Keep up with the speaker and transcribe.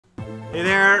Hey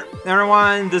there,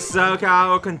 everyone. This is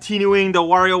Zocao, continuing the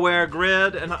WarioWare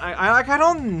Grid, and I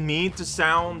don't need to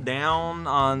sound down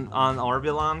on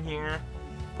Orbilon here,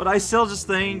 but I still just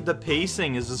think the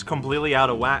pacing is just completely out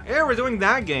of whack. Hey, we're doing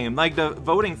that game, like the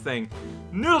voting thing.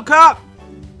 Noodle Cup,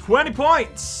 20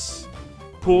 points.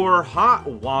 Pour hot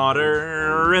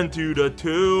water into the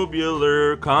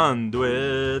tubular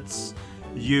conduits.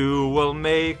 You will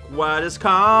make what is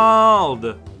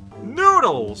called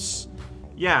noodles.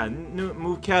 Yeah,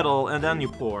 move kettle and then you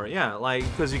pour. Yeah, like,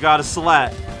 because you gotta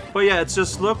select. But yeah, it's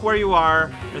just look where you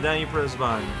are and then you press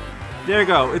button. There you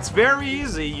go. It's very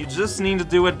easy. You just need to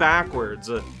do it backwards.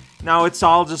 Now it's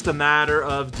all just a matter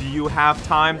of do you have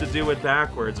time to do it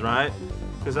backwards, right?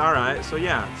 Because alright, so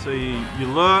yeah, so you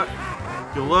look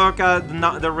at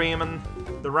the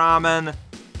ramen,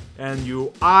 and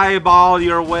you eyeball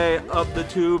your way up the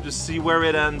tube to see where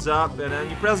it ends up, and then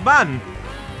you press button.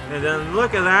 And then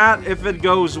look at that, if it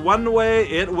goes one way,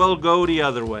 it will go the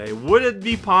other way. Would it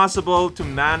be possible to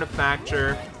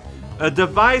manufacture a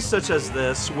device such as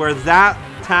this where that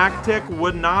tactic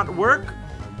would not work?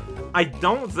 I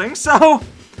don't think so.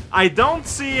 I don't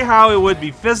see how it would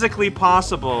be physically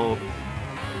possible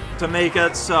to make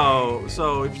it so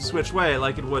if you switch way,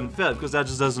 like, it wouldn't fit, because that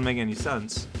just doesn't make any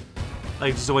sense.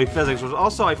 Like, just the way physics was.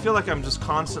 Also, I feel like I'm just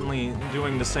constantly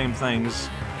doing the same things.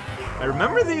 I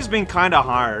remember these being kind of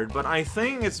hard, but I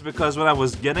think it's because when I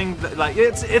was getting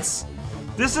this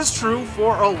is true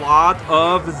for a lot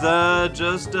of the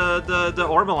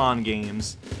Orbilon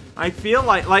games. I feel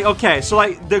like okay, so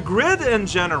like the grid in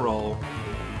general.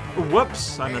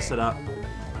 Whoops, I messed it up.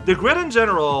 The grid in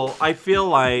general, I feel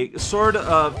like sort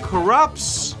of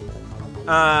corrupts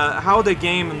how the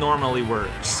game normally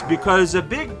works, because a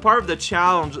big part of the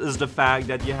challenge is the fact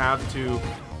that you have to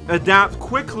adapt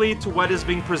quickly to what is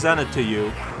being presented to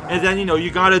you, and then, you know, you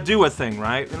gotta do a thing,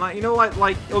 right? And like, you know what,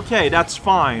 like, okay, that's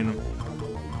fine,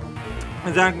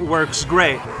 and that works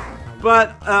great,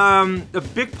 but a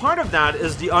big part of that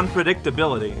is the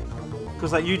unpredictability,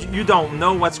 because like you don't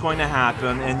know what's going to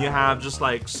happen, and you have just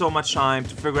like so much time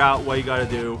to figure out what you gotta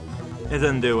do and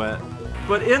then do it.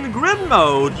 But in grid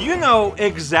mode, you know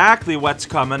exactly what's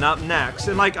coming up next,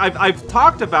 and like I've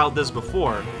talked about this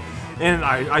before, and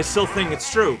I still think it's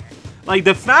true. Like,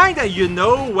 the fact that you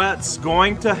know what's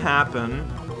going to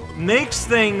happen makes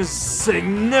things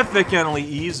significantly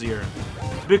easier,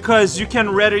 because you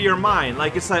can ready your mind.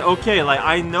 Like, it's like, okay, like,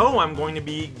 I know I'm going to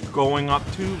be going up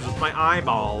tubes with my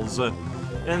eyeballs, and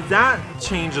that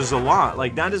changes a lot.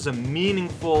 Like, that is a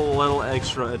meaningful little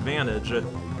extra advantage.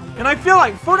 And I feel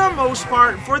like, for the most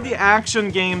part, for the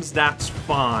action games, that's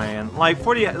fine. Like,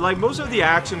 for the most of the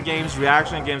action games,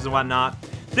 reaction games and whatnot,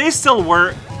 they still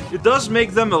work. It does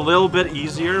make them a little bit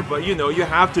easier, but you know, you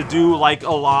have to do like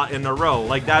a lot in a row.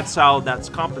 Like, that's how that's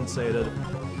compensated.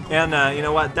 And you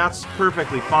know what? That's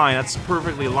perfectly fine. That's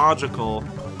perfectly logical.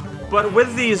 But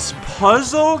with these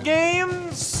puzzle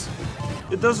games,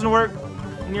 it doesn't work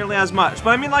nearly as much.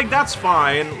 But I mean, like, that's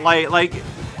fine. Like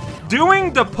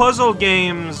doing the puzzle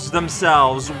games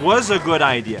themselves was a good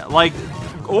idea. Like,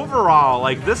 overall,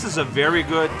 like, this is a very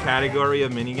good category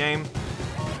of minigame.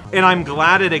 And I'm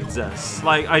glad it exists.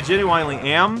 Like, I genuinely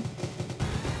am.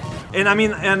 And I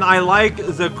mean, and I like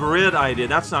the grid idea.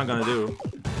 That's not gonna do.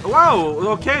 Wow,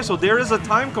 okay, so there is a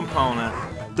time component.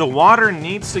 The water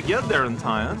needs to get there in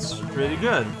time. That's pretty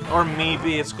good. Or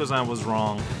maybe it's because I was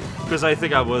wrong. Because I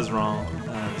think I was wrong.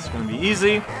 It's gonna be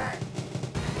easy.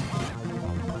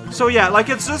 So yeah, like,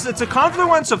 it's a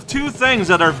confluence of two things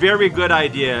that are very good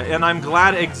idea. And I'm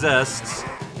glad it exists.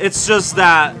 It's just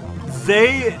that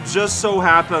they just so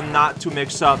happen not to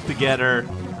mix up together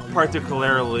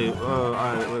particularly.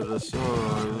 Press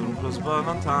button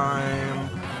on time.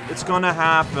 It's gonna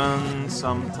happen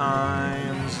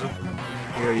sometimes.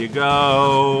 Here you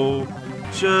go.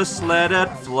 Just let it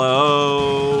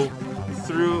flow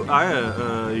through.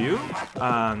 You?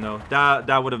 No,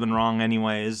 that would have been wrong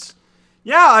anyways.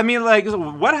 Yeah, I mean, like,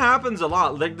 what happens a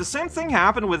lot? Like, the same thing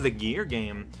happened with the Gear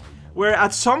game, where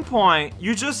at some point,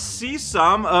 you just see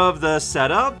some of the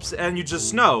setups, and you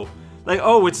just know. Like,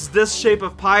 oh, it's this shape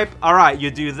of pipe, alright, you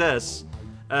do this.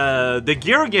 The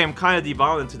Gear game kind of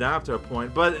devolved into that after a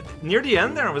point, but near the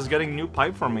end there, I was getting new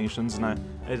pipe formations, and I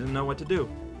didn't know what to do.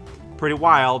 Pretty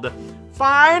wild.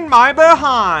 Find my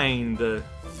behind!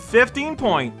 15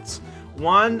 points.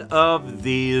 One of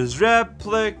these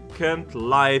replicant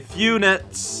life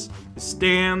units is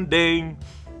standing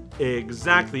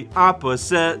exactly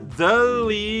opposite the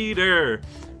leader.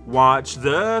 Watch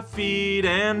the feet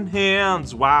and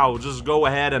hands. Wow, just go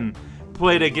ahead and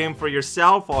play the game for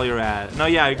yourself while you're at it. No,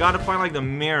 yeah, you gotta find like the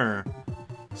mirror.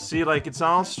 See, like, it's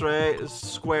all straight,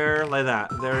 square, like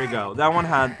that. There you go. That one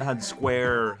had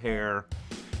square hair.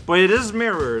 But it is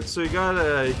mirrored, so you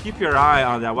gotta keep your eye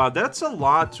on that. Wow, that's a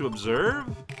lot to observe.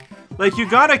 Like, you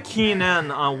gotta keen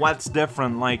in on what's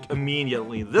different, like,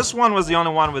 immediately. This one was the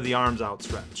only one with the arms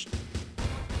outstretched.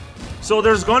 So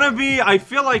there's gonna be, I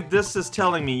feel like this is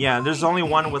telling me, yeah, there's only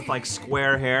one with, like,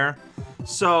 square hair.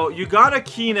 So you gotta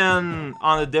keen in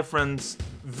on the difference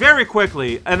very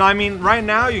quickly. And I mean, right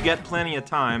now you get plenty of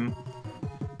time.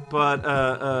 But,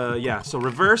 yeah, so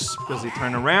reverse, because they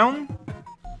turn around.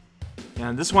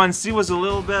 And this one, see, was a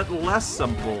little bit less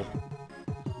simple.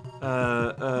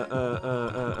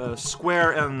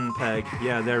 Square and peg.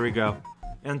 Yeah, there we go.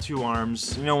 And two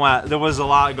arms. You know what? There was a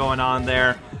lot going on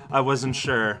there. I wasn't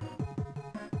sure.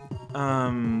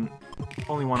 Only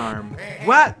one arm.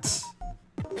 What?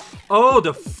 Oh,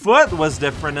 the foot was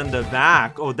different in the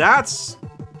back. Oh, that's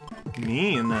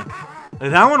mean.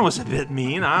 That one was a bit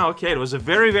mean. Ah, okay, it was a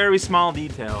very, very small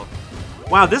detail.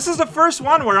 Wow, this is the first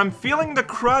one where I'm feeling the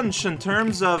crunch in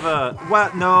terms of,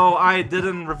 what? No, I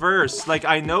didn't reverse. Like,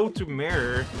 I know to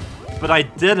mirror, but I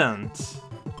didn't.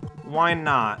 Why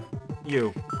not?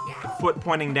 You. Foot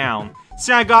pointing down.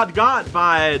 See, I got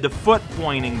by the foot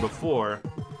pointing before.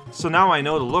 So now I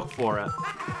know to look for it.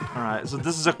 Alright, so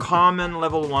this is a common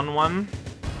level 1 one.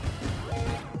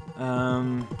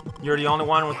 You're the only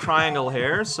one with triangle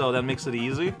hair, so that makes it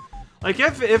easy. Like,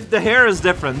 if the hair is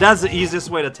different, that's the easiest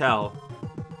way to tell.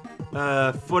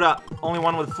 Foot up. Only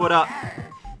one with foot up.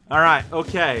 Alright,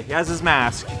 okay. He has his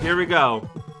mask. Here we go.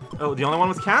 Oh, the only one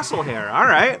with castle hair.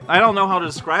 Alright. I don't know how to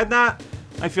describe that.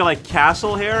 I feel like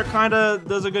castle hair kinda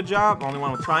does a good job. Only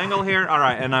one with triangle hair.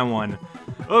 Alright, and I won.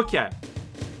 Okay.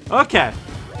 Okay.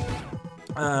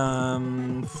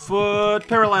 Foot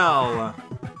parallel.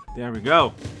 There we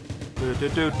go.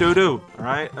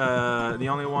 Alright, the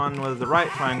only one with the right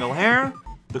triangle hair.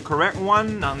 The correct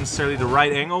one, not necessarily the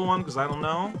right angle one, because I don't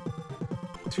know.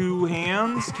 Two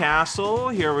hands, castle,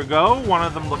 here we go. One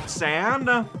of them looked sand.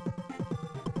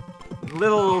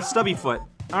 Little stubby foot.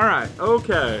 Alright,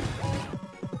 okay.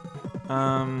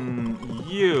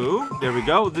 There we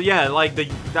go. Yeah, like,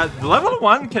 that level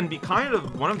 1 can be kind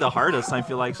of one of the hardest, I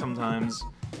feel like, sometimes.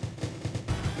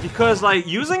 Because, like,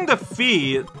 using the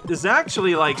feet is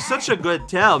actually, like, such a good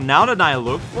tell now that I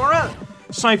look for it.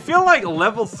 So I feel like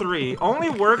level 3 only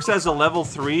works as a level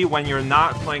 3 when you're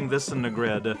not playing this in the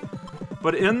grid.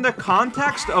 But in the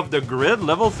context of the grid,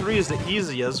 level 3 is the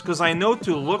easiest, because I know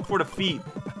to look for the feet.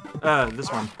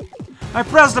 This one. I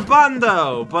pressed the button,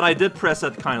 though! But I did press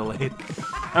it kind of late.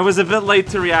 I was a bit late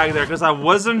to react there, because I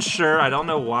wasn't sure. I don't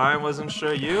know why I wasn't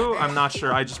sure. You? I'm not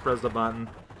sure. I just pressed the button.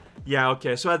 Yeah,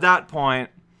 okay. So at that point,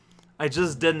 I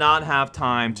just did not have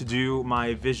time to do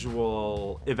my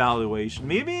visual evaluation.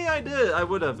 Maybe I did. I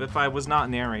would have if I was not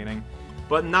narrating.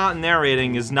 But not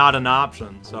narrating is not an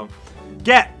option, so...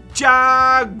 Get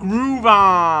ya groove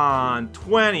on!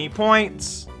 20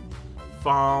 points.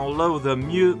 Follow the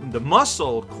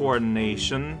muscle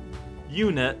coordination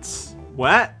units.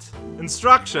 What?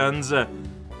 Instructions.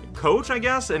 Coach, I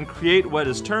guess, and create what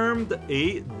is termed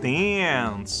a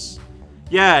dance.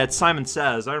 Yeah, it's Simon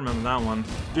Says. I remember that one.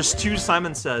 There's 2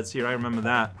 Simon Says here. I remember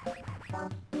that.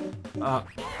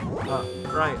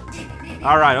 Right.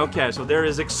 Alright, okay. So there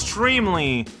is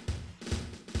extremely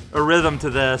a rhythm to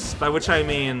this, by which I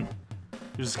mean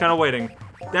you're just kind of waiting.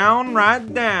 Down,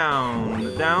 right,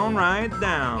 down. Down, right,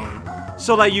 down.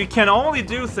 So that you can only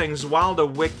do things while the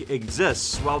wick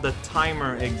exists, while the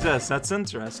timer exists. That's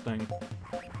interesting.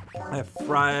 Left,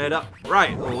 right, up,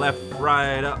 right. Left,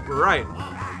 right, up, right.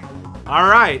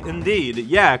 Alright, indeed.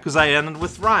 Yeah, because I ended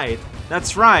with right.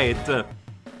 That's right.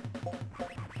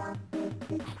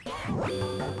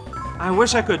 I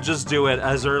wish I could just do it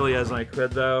as early as I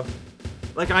could, though.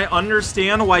 Like, I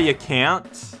understand why you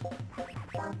can't.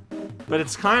 But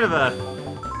it's kind of a...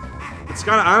 It's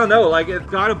kind of, I don't know, like, it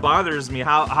kind of bothers me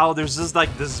how there's just,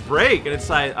 like, this break. And it's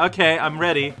like, okay, I'm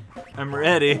ready. I'm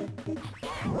ready.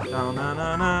 No, no,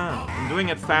 no, no. I'm doing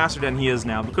it faster than he is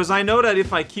now. Because I know that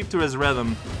if I keep to his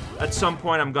rhythm, at some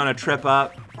point I'm gonna trip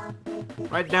up.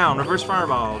 Right down, reverse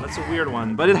fireball. That's a weird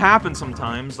one. But it happens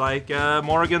sometimes, like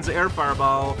Morrigan's air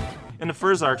fireball in the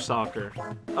first Arc Stalker.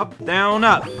 Up, down,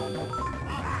 up.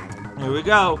 Here we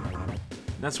go.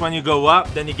 That's when you go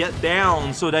up, then you get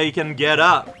down so that you can get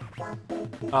up.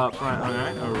 Up,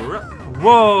 right, alright.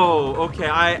 Whoa,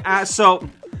 okay, so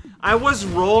I was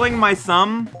rolling my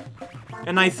thumb,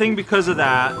 and I think because of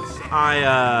that,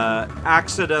 I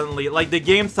accidentally, like, the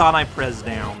game thought I pressed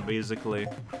down, basically.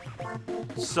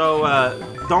 So,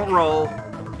 don't roll.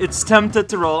 It's tempted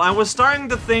to roll. I was starting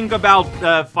to think about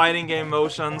fighting game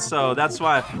motion, so that's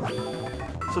why.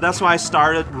 So that's why I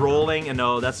started rolling, and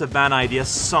no, that's a bad idea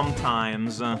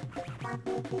sometimes.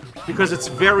 Because it's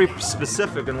very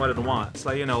specific in what it wants.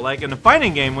 Like, you know, like in a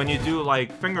fighting game, when you do,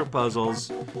 like, finger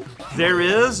puzzles, there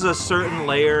is a certain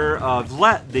layer of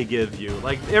let they give you.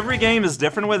 Like, every game is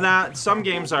different with that. Some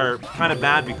games are kind of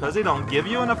bad because they don't give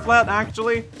you enough let,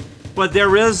 actually. But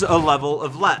there is a level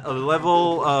of let, a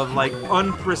level of, like,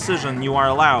 unprecision you are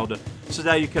allowed, so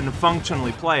that you can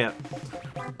functionally play it.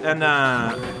 And,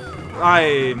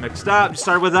 I mixed up.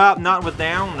 Start with up, not with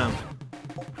down. No.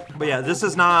 But yeah, this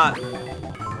is not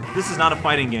a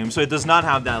fighting game, so it does not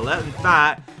have that let. In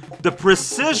fact, the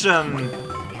precision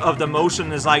of the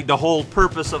motion is like the whole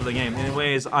purpose of the game.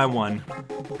 Anyways, I won.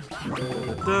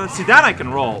 See, that I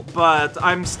can roll, but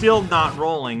I'm still not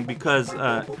rolling because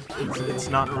it's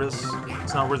not risk.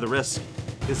 It's not worth the risk.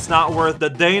 It's not worth the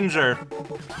danger.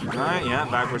 All right, yeah,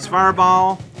 backwards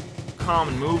fireball.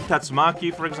 Common move,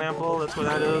 Tatsumaki, for example. That's what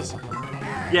that is.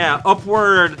 Yeah,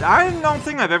 upward. I don't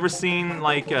think I've ever seen,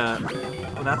 like, oh,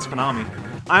 that's Konami.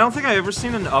 I don't think I've ever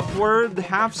seen an upward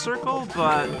half circle,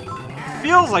 but it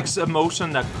feels like a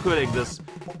motion that could exist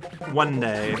one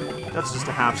day. That's just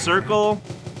a half circle.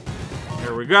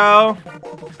 Here we go.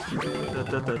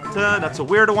 That's a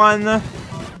weird one.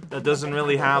 That doesn't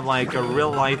really have, like, a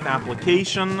real-life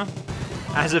application.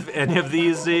 As if any of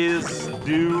these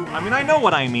do. I mean, I know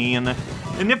what I mean.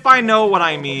 And if I know what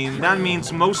I mean, that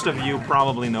means most of you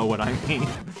probably know what I mean.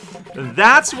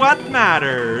 That's what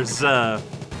matters.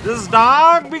 This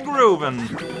dog be groovin'.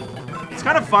 It's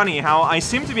kind of funny how I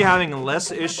seem to be having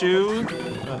less issue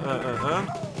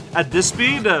at this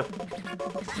speed.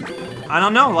 I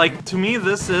don't know, like, to me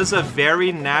this is a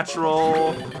very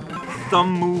natural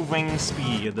thumb-moving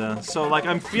speed. So, like,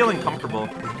 I'm feeling comfortable.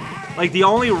 Like, the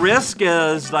only risk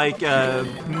is, like,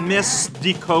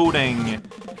 misdecoding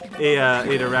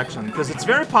a direction. Because it's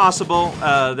very possible,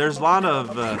 there's a lot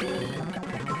of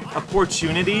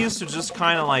opportunities to just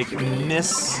kind of, like,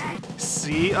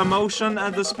 miss-see a motion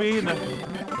at the speed.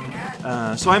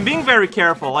 So I'm being very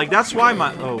careful. Like, that's why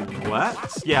my... Oh,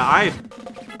 what? Yeah,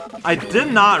 I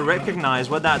did not recognize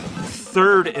what that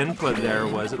third input there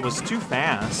was. It was too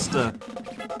fast.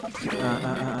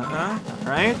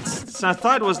 Right? So I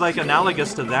thought it was like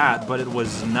analogous to that, but it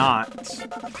was not.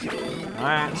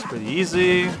 Alright, it's pretty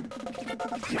easy.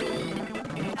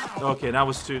 Okay, that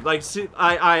was too... Like, see,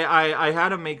 I had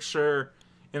to make sure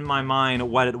in my mind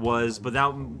what it was, but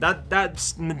that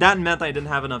meant I didn't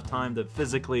have enough time to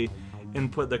physically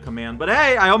input the command. But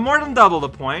hey, I more than double the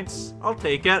points. I'll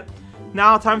take it.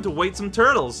 Now time to weight some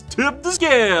turtles. Tip the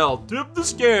scale! Tip the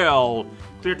scale!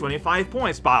 Clear 25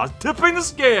 points by tipping the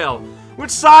scale.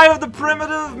 Which side of the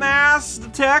primitive mass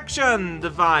detection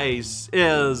device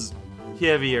is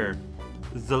heavier?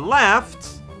 The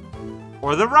left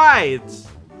or the right?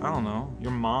 I don't know.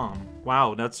 Your mom.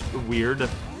 Wow, that's weird.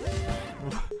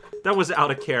 That was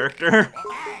out of character.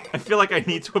 I feel like I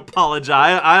need to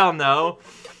apologize. I don't know.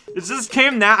 It just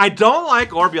came now. I don't like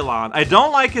Orbulon. I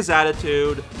don't like his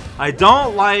attitude. I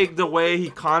don't like the way he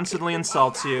constantly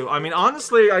insults you. I mean,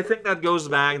 honestly, I think that goes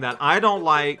back that I don't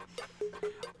like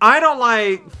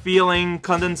feeling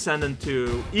condescended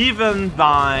to, even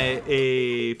by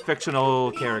a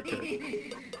fictional character.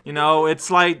 You know, it's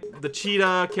like the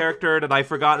cheetah character that I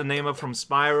forgot the name of from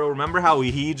Spyro. Remember how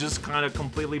he just kind of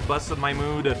completely busted my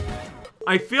mood?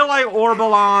 I feel like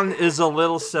Orbulon is a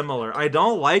little similar. I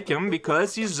don't like him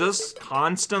because he's just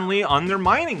constantly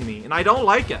undermining me, and I don't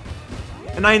like it.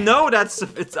 And I know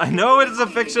I know it's a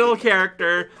fictional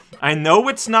character. I know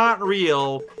it's not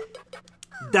real.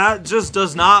 That just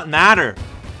does not matter.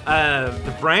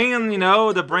 The brain, you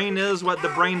know, the brain is what the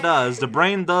brain does. The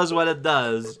brain does what it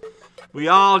does. We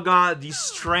all got these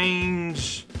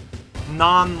strange,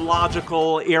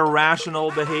 non-logical,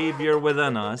 irrational behavior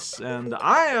within us, and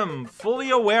I am fully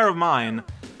aware of mine.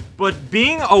 But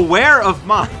being aware of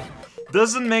mine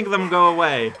doesn't make them go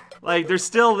away. Like, they're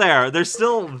still there. They're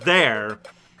still there.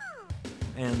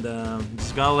 And,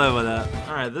 just gotta live with it.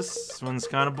 Alright, this one's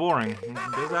kind of boring.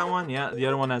 There's that one? Yeah, the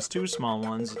other one has two small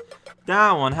ones.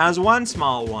 That one has one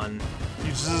small one. You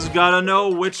just gotta know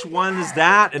which one is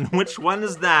that and which one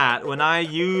is that when I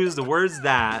use the words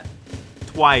that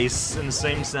twice in the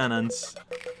same sentence.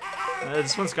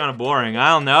 This one's kind of boring. I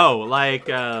don't know. Like,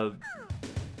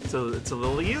 it's a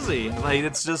little easy. Like,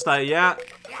 it's just, yeah.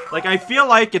 Like, I feel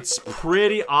like it's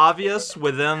pretty obvious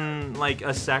within, like,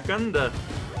 a second.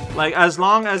 Like, as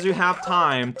long as you have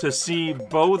time to see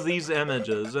both these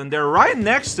images, and they're right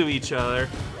next to each other,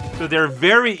 so they're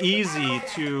very easy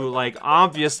to, like,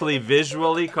 obviously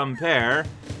visually compare.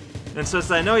 And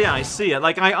since I know, yeah, I see it.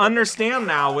 Like, I understand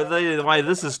now why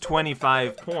this is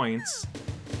 25 points.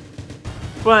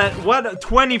 But what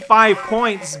 25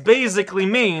 points basically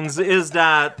means is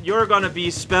that you're gonna be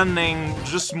spending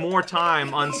just more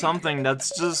time on something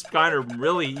that's just kind of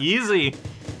really easy.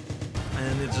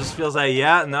 And it just feels like,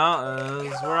 yeah, no,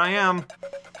 that's where I am.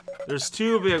 There's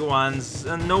 2 big ones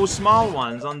and no small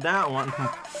ones on that one.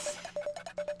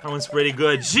 That one's pretty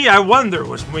good. Gee, I wonder,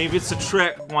 maybe it's a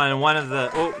trick one. One of the,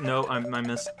 oh, no, I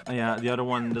missed. Yeah, the other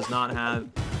one does not have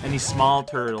any small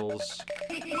turtles.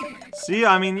 See,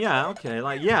 I mean, yeah, okay,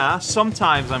 like, yeah,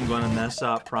 sometimes I'm gonna mess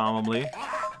up, probably.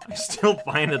 I still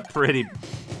find it pretty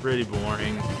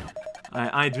boring.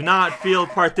 I do not feel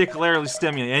particularly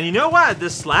stimulated. And you know what?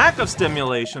 This lack of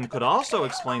stimulation could also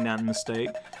explain that mistake.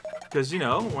 Because, you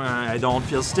know, when I don't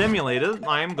feel stimulated,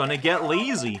 I'm gonna get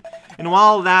lazy. And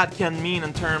while that can mean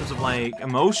in terms of, like,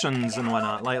 emotions and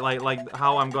whatnot, like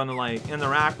how I'm gonna, like,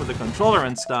 interact with the controller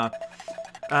and stuff,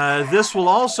 this will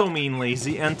also mean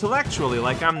lazy intellectually.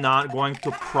 Like, I'm not going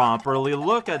to properly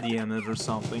look at the image or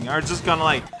something. I'm just gonna,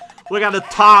 like, look at the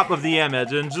top of the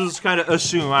image and just kind of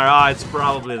assume, alright, it's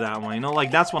probably that one. You know, like,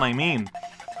 that's what I mean.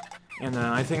 And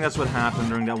I think that's what happened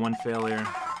during that one failure.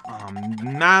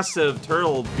 Massive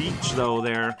turtle beach, though,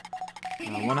 there.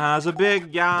 One has a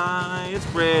big guy, it's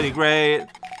pretty great.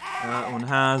 That one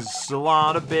has a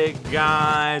lot of big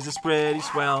guys, it's pretty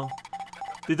swell.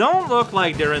 They don't look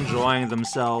like they're enjoying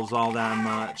themselves all that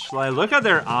much. Like, look at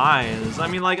their eyes. I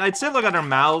mean, like, I'd say look at their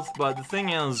mouth, but the thing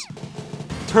is,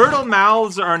 turtle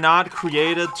mouths are not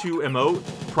created to emote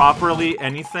properly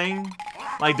anything.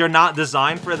 Like, they're not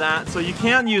designed for that, so you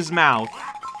can't use mouth.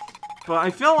 But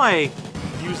I feel like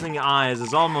using eyes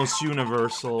is almost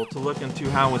universal to look into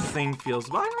how a thing feels,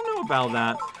 but I don't know about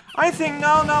that. I think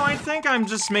I think I'm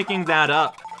just making that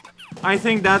up. I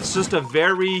think that's just a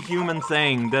very human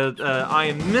thing that I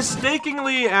am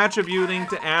mistakenly attributing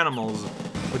to animals,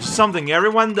 which is something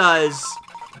everyone does.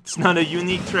 It's not a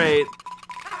unique trait.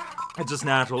 It's just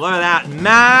natural. Look at that.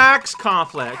 Max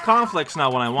conflict. Conflict's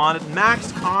not what I wanted.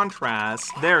 Max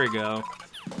contrast. There we go.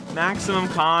 Maximum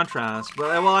contrast.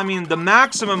 But, well, I mean, the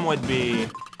maximum would be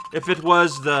if it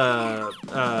was the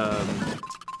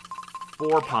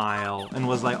 4 pile and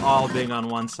was, like, all big on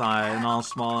one side and all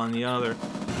small on the other.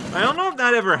 I don't know if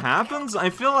that ever happens. I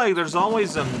feel like there's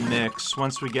always a mix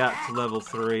once we get to level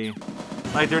 3.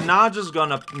 Like, they're not just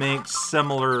gonna make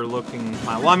similar looking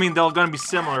pile. Well, I mean, they're gonna be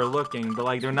similar looking, but,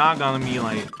 like, they're not gonna be,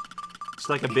 like, just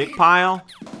like a big pile.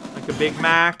 Like a Big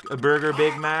Mac, a burger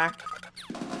Big Mac.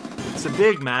 It's a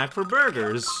Big Mac for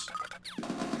burgers.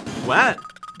 What?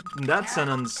 That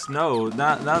sentence, no,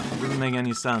 that doesn't make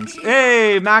any sense.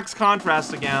 Hey, max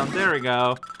contrast again, there we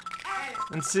go.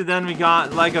 And see, then we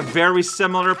got, like, a very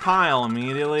similar pile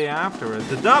immediately after it.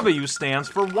 The W stands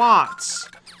for watts,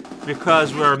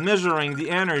 because we're measuring the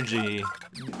energy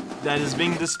that is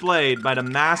being displayed by the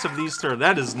mass of these turtles.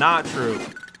 That is not true.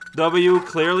 W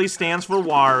clearly stands for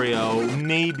Wario,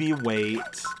 maybe wait.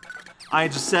 I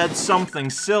just said something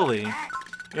silly.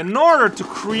 In order to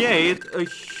create a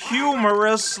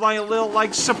humorous, like, little,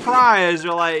 like, surprise,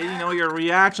 or, like, you know, your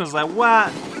reaction's like,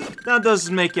 what? That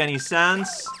doesn't make any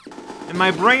sense. And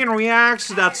my brain reacts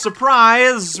to that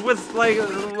surprise with,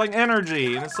 like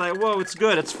energy. And it's like, whoa, it's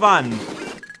good, it's fun.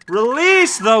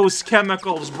 Release those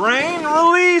chemicals, brain!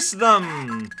 Release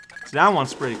them! See, that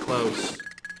one's pretty close.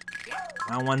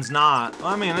 That one's not.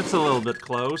 I mean, it's a little bit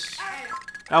close.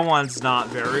 That one's not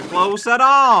very close at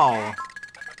all.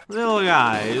 Little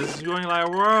guys going like,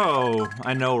 whoa.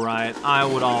 I know, right? I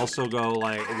would also go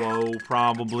like, whoa,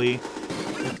 probably.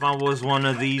 If I was one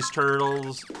of these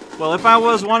turtles. Well, if I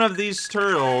was one of these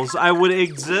turtles, I would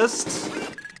exist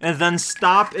and then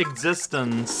stop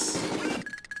existence.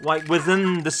 Like,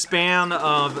 within the span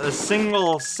of a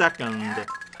single second.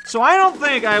 So I don't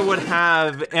think I would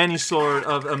have any sort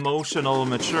of emotional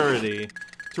maturity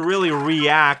to really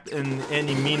react in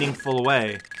any meaningful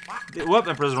way. Whoop,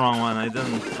 I pressed the wrong one.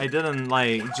 I didn't,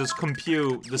 like, just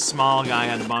compute the small guy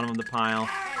at the bottom of the pile.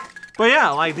 But yeah,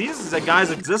 like, these guys'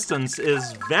 existence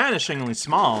is vanishingly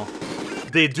small.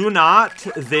 They do not,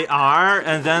 they are,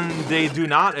 and then they do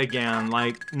not again,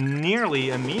 like, nearly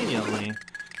immediately.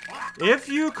 If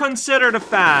you consider the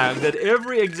fact that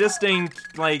every existing,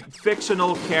 like,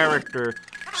 fictional character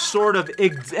sort of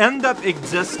end up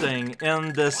existing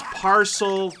in this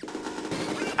parcel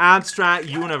abstract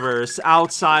universe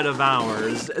outside of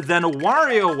ours, then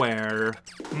WarioWare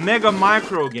Mega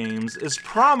Micro Games is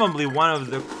probably one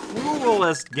of the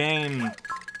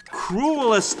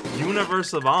cruelest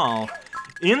universe of all,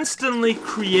 instantly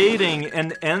creating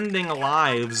and ending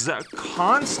lives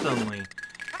constantly.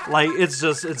 Like, it's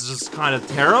just kind of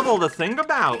terrible to think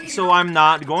about, so I'm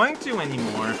not going to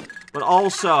anymore. But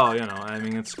also, you know, I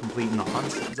mean, it's complete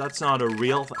nonsense. That's not a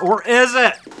real thing. Or is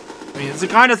it? I mean, it's the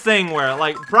kind of thing where,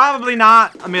 like, probably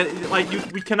not. I mean, like,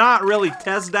 we cannot really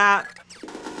test that.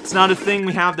 It's not a thing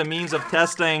we have the means of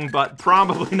testing, but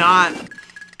probably not.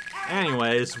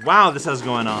 Anyways, wow, this is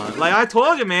going on. Like, I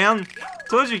told you, man.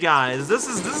 Told you guys, this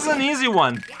is an easy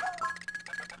one.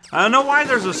 I don't know why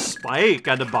there's a spike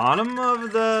at the bottom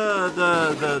of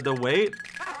the weight.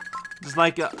 It's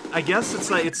like, I guess it's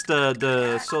like, it's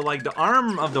so like the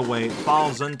arm of the weight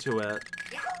falls into it.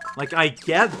 Like, I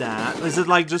get that. Is it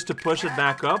like just to push it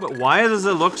back up? But why does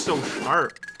it look so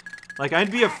sharp? Like,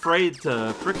 I'd be afraid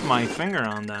to prick my finger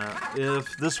on that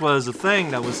if this was a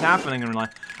thing that was happening in real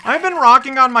life. I've been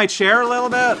rocking on my chair a little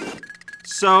bit.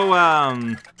 So,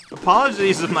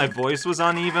 apologies if my voice was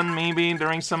uneven maybe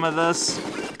during some of this.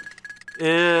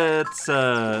 It's,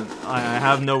 I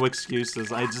have no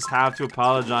excuses. I just have to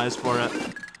apologize for it.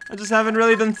 I just haven't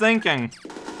really been thinking.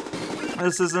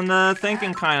 This isn't a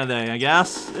thinking kind of day, I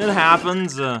guess. It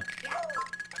happens.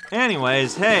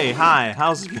 Anyways, hey, hi,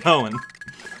 how's it going?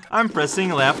 I'm pressing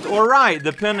left or right,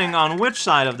 depending on which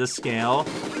side of the scale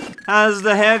has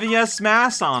the heaviest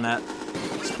mass on it.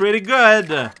 It's pretty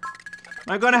good. Am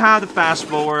I gonna have to fast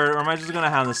forward, or am I just gonna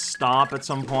have to stop at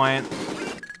some point?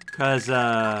 Because,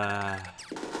 I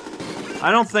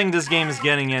don't think this game is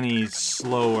getting any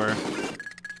slower.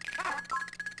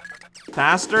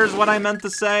 Faster is what I meant to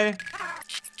say.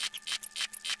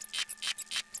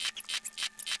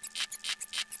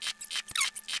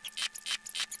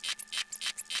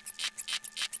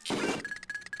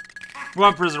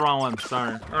 What is the wrong one?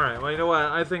 Sorry. Alright, well, you know what?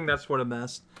 I think that's for the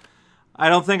best. I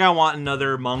don't think I want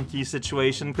another monkey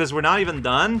situation, because we're not even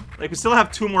done. Like, we still have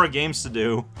 2 more games to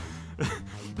do.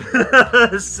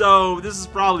 So, this is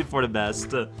probably for the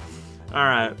best.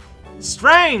 Alright.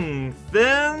 Strength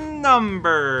in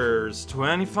numbers.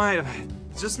 25. It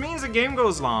just means the game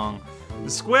goes long.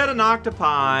 The squid and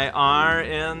octopi are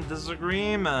in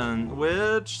disagreement.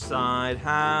 Which side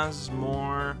has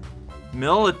more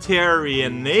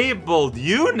military-enabled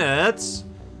units?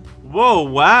 Whoa,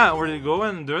 wow, we're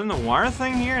going doing the war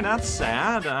thing here? That's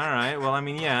sad. Alright, well, I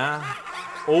mean, yeah.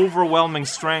 Overwhelming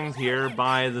strength here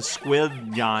by the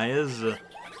squid guys. Oh,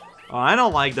 I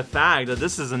don't like the fact that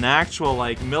this is an actual,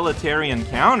 like, military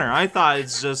encounter. I thought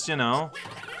it's just, you know,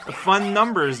 a fun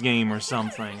numbers game or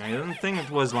something. I didn't think it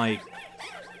was, like,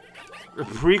 a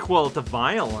prequel to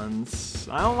violence.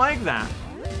 I don't like that.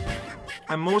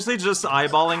 I'm mostly just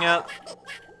eyeballing it.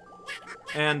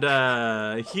 And,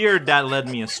 here that led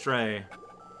me astray.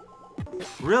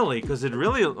 Really? Because it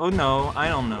really... Oh, no. I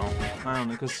don't know. I don't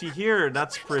know. Because, see, here,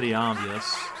 that's pretty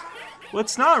obvious. Well,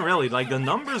 it's not really. Like, the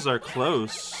numbers are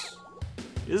close.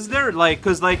 Is there, like...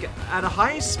 Because, like, at a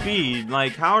high speed,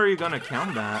 like, how are you gonna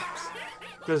count that?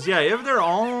 Because, yeah, if they're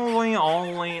only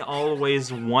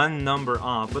always one number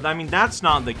off. But, I mean, that's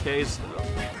not the case, though.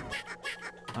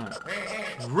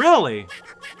 Really?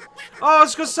 Oh,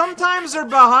 it's because sometimes they're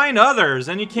behind others,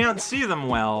 and you can't see them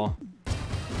well.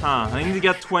 Huh, I need to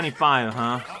get 25,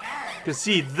 huh? Because,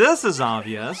 see, this is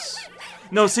obvious.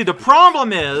 No, see, the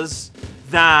problem is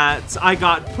that I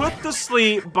got put to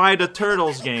sleep by the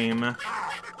Turtles game,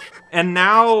 and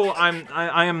now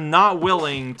I am not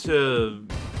willing to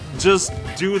just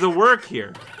do the work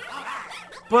here.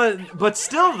 But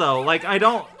still, though, like, I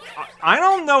don't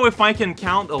know if I can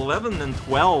count 11 and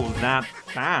 12 that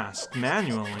fast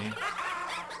manually.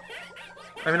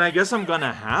 I mean, I guess I'm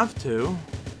gonna have to.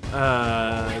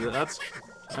 That's...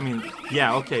 I mean,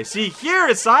 yeah, okay. See, here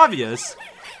it's obvious.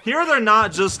 Here they're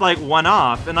not just, like,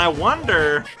 one-off, and I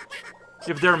wonder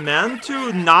if they're meant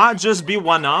to not just be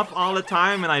one-off all the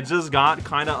time, and I just got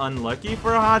kind of unlucky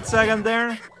for a hot second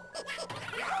there.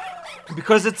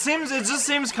 Because it just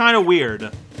seems kind of weird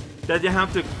that you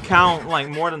have to count, like,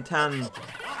 more than 10,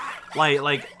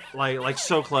 like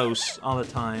so close all the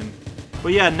time.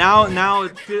 But yeah, now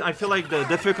I feel like the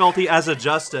difficulty has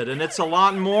adjusted, and it's a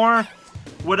lot more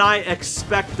what I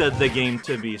expected the game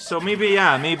to be. So maybe,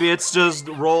 yeah, maybe it's just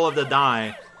roll of the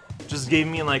die. Just gave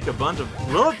me, like, a bunch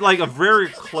of, like, a very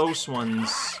close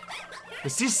ones.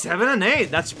 But see, 7 and 8,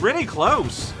 that's pretty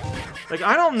close. Like,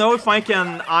 I don't know if I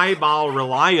can eyeball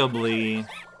reliably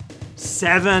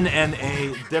 7 and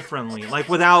 8 differently, like,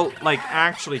 without, like,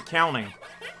 actually counting.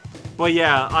 But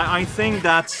yeah, I think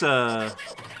that's,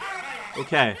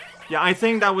 okay. Yeah, I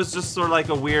think that was just sort of like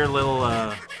a weird little,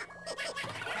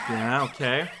 yeah,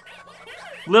 okay.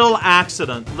 Little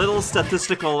accident. Little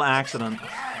statistical accident.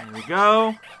 There we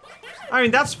go. I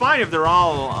mean, that's fine if they're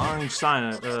all on each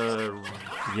side.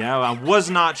 Yeah, I was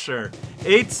not sure.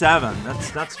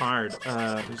 8-7. That's hard.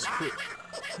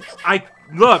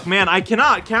 Look, man, I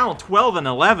cannot count 12 and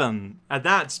 11 at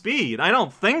that speed. I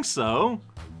don't think so.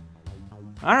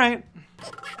 All right.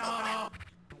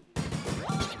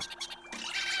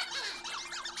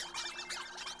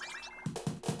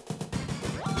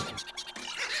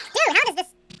 Dude, how does this?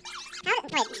 Wait,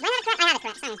 do I have it correct? I have it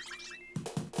correct. Sorry.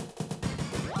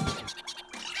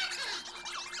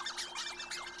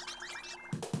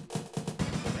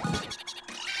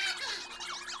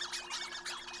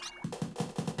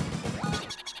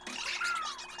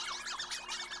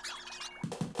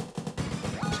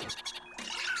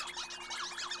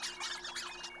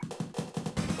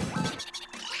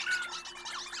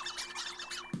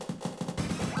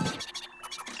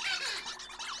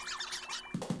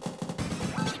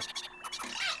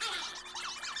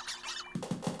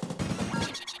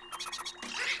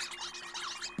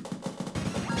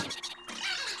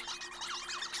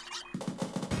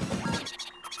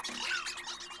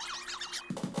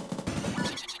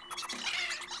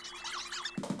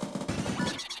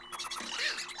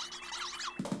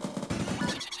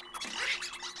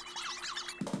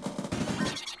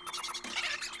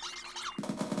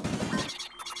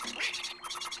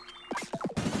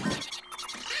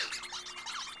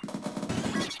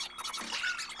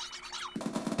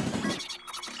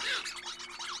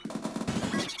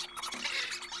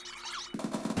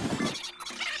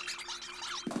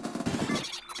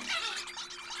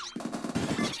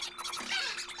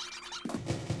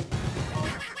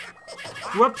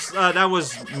 Whoops, that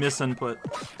was misinput.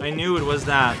 I knew it was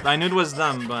that. I knew it was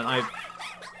them, but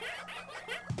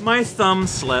my thumb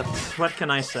slipped. What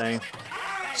can I say?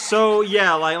 So,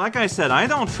 yeah, like I said, I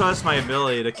don't trust my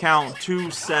ability to count 2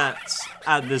 sets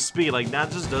at this speed. Like, that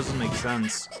just doesn't make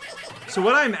sense. So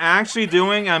what I'm actually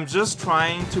doing, I'm just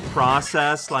trying to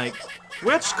process, like,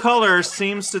 which color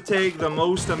seems to take the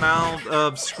most amount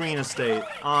of screen estate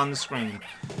on the screen.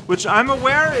 Which I'm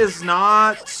aware is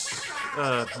not...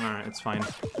 alright, it's fine.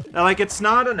 Like, it's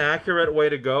not an accurate way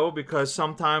to go, because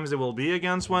sometimes it will be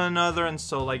against one another, and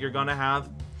so, like, you're gonna have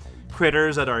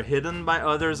critters that are hidden by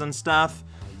others and stuff.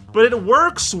 But it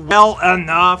works well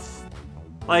enough.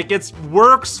 Like, it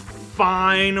works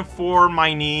fine for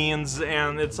my needs,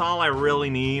 and it's all I really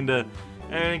need. And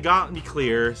it got me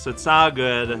clear, so it's all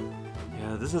good.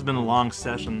 Yeah, this has been a long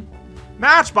session.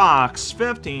 Matchbox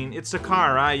 15. It's a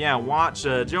car, right? Yeah, watch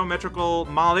geometrical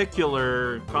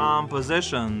molecular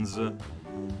compositions.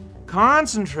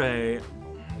 Concentrate.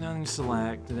 Then you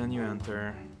select, then you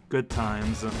enter. Good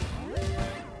times.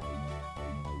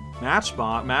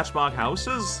 Matchbox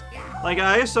houses? Like,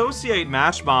 I associate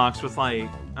Matchbox with, like,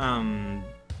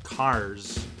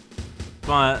 cars.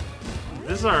 But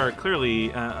these are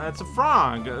clearly, it's a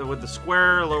frog with the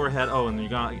square lower head. Oh, and you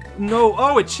got, no,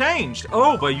 oh, it changed.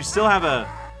 Oh, but you still have a,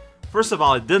 first of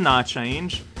all, it did not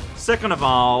change. Second of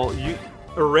all,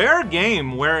 a rare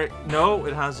game where, no,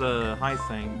 it has a high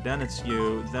thing. Then it's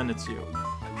you, then it's you.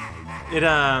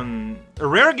 A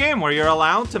rare game where you're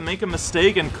allowed to make a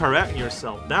mistake and correct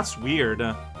yourself. That's weird.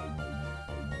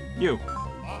 You.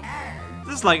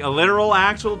 This is like a literal,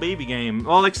 actual baby game.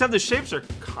 Well, except the shapes are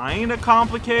kind of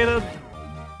complicated.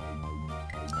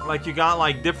 Like, you got,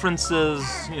 like, differences,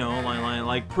 you know,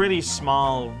 like pretty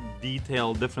small,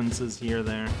 detailed differences here,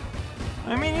 there.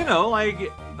 I mean, you know,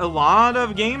 like, a lot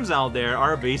of games out there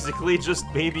are basically just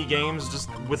baby games, just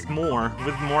with more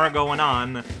going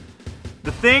on.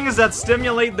 The things that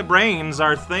stimulate the brains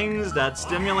are things that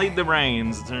stimulate the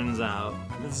brains, it turns out.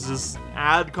 It's just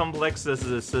add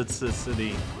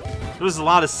complexity. There's a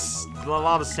lot of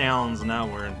sounds in that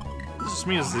word. This just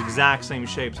means the exact same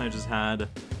shapes I just had.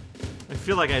 I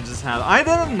feel like I just had. I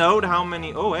didn't note how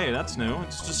many. Oh, hey, that's new.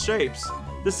 It's just shapes.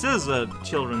 This is a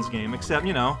children's game, except,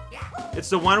 you know, it's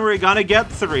the one where you gotta get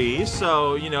 3,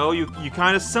 so, you know, you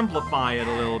kind of simplify it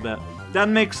a little bit. That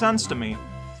makes sense to me.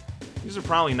 These are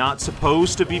probably not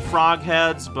supposed to be frog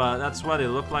heads, but that's what they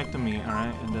look like to me.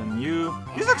 Alright, and then you...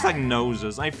 These looks like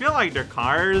noses. I feel like they're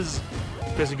cars,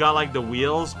 because you got, like, the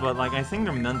wheels, but, like, I think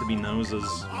they're meant to be noses.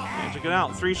 Yeah, check it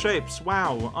out. 3 shapes.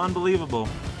 Wow, unbelievable.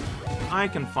 I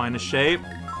can find a shape.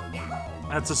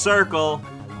 That's a circle.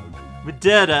 We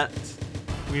did it.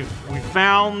 We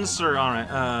found Alright,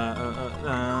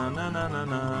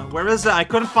 where is it? I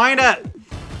couldn't find it!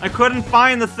 I couldn't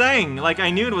find the thing! Like, I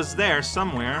knew it was there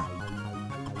somewhere.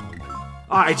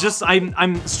 Oh,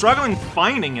 I'm struggling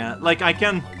finding it. Like, I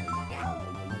can...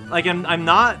 Like, I'm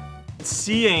not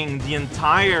seeing the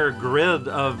entire grid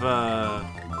of,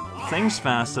 things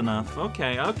fast enough.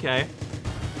 Okay, okay.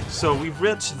 So we've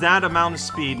reached that amount of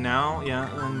speed now, yeah,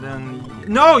 and then...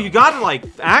 No, you gotta, like,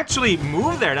 actually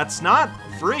move there. That's not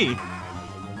free.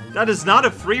 That is not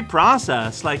a free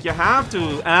process. Like, you have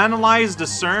to analyze,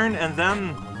 discern, and then...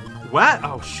 What?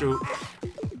 Oh, shoot.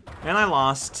 And I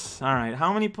lost. Alright,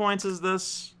 how many points is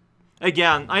this?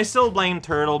 Again, I still blame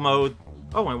turtle mode.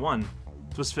 Oh, I won.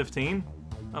 It was 15?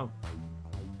 Oh.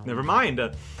 Never mind.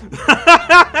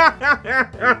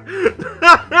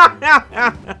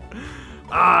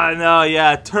 Ah, no,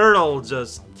 yeah, turtle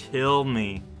just killed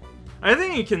me. I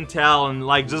think you can tell in,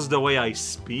 like, just the way I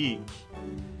speak.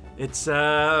 It's,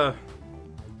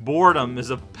 boredom is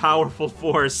a powerful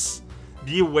force.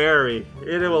 Be wary.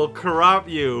 It will corrupt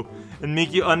you and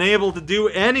make you unable to do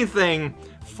anything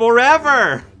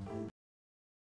forever.